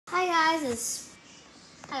guys,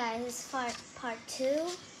 it's part 2.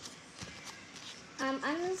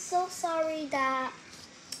 I'm so sorry that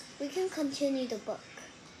we can continue the book.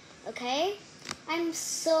 Okay? I'm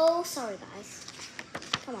so sorry, guys.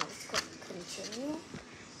 Come on, let's continue.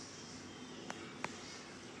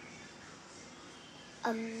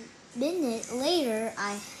 A minute later,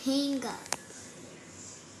 I hang up.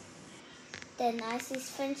 Then I see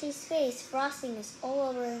Frenchie's face. Frosting is all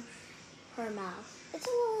over her mouth. It's a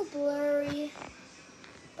little blurry,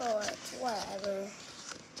 but whatever.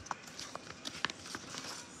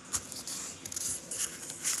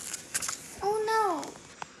 Oh no!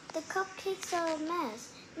 The cupcakes are a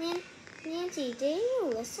mess. Nancy, didn't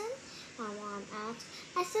you listen? My mom asked.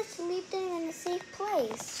 I said to leave them in a safe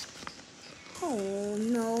place. Oh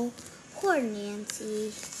no, poor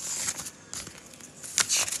Nancy.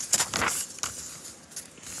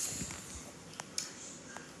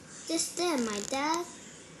 Just then, my dad,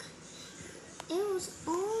 it was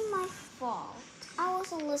all my fault. I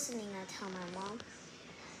wasn't listening, I tell my mom.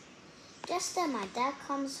 Just then, my dad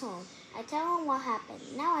comes home. I tell him what happened.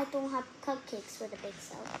 Now I don't have cupcakes for the big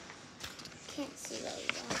sale. Can't see very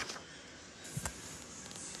well.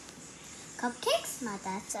 Cupcakes? My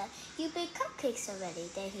dad said. You baked cupcakes already.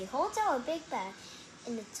 Then he holds out a big bag,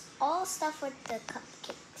 and it's all stuffed with the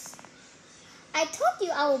cupcakes. I told you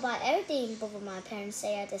I will buy everything, both of my parents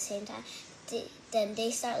say at the same time. Then they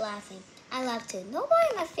start laughing. I laugh too. Nobody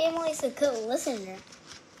in my family is a good listener.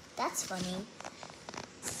 That's funny.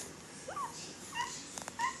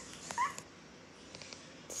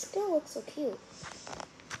 It still looks so cute.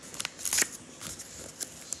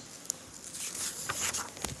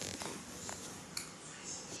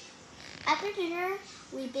 After dinner,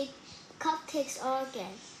 we baked cupcakes all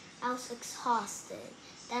again. I was exhausted.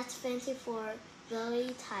 That's fancy for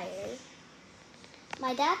really tired.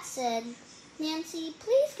 My dad said, Nancy,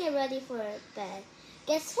 please get ready for bed.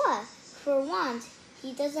 Guess what? For once,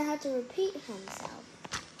 he doesn't have to repeat himself.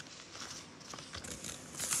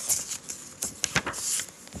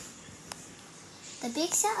 The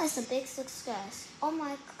big sale is a big success. All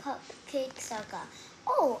my cupcakes are gone.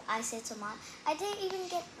 Oh, I said to Mom, I didn't even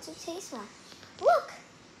get to taste one. Look,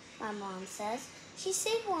 my mom says. She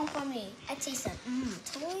saved one for me. I taste them.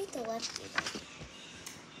 Totally delicious.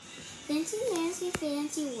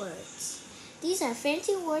 Fancy words. These are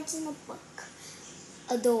fancy words in the book.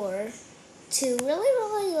 Adore. To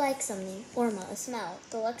really like something. Formal, smell,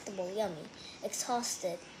 delectable, yummy.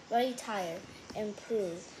 Exhausted, very tired,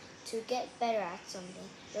 improve. To get better at something.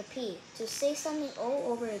 Repeat. To say something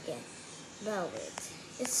all over again. Velvet.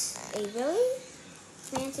 It's a really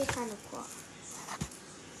fancy kind of cloth.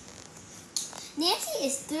 Nancy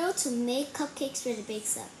is thrilled to make cupcakes for the bake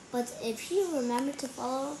sale, but if she remembered to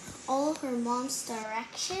follow all her mom's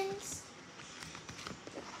directions.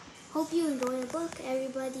 Hope you enjoy the book,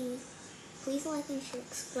 everybody. Please like and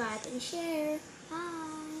subscribe and share.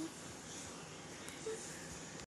 Bye.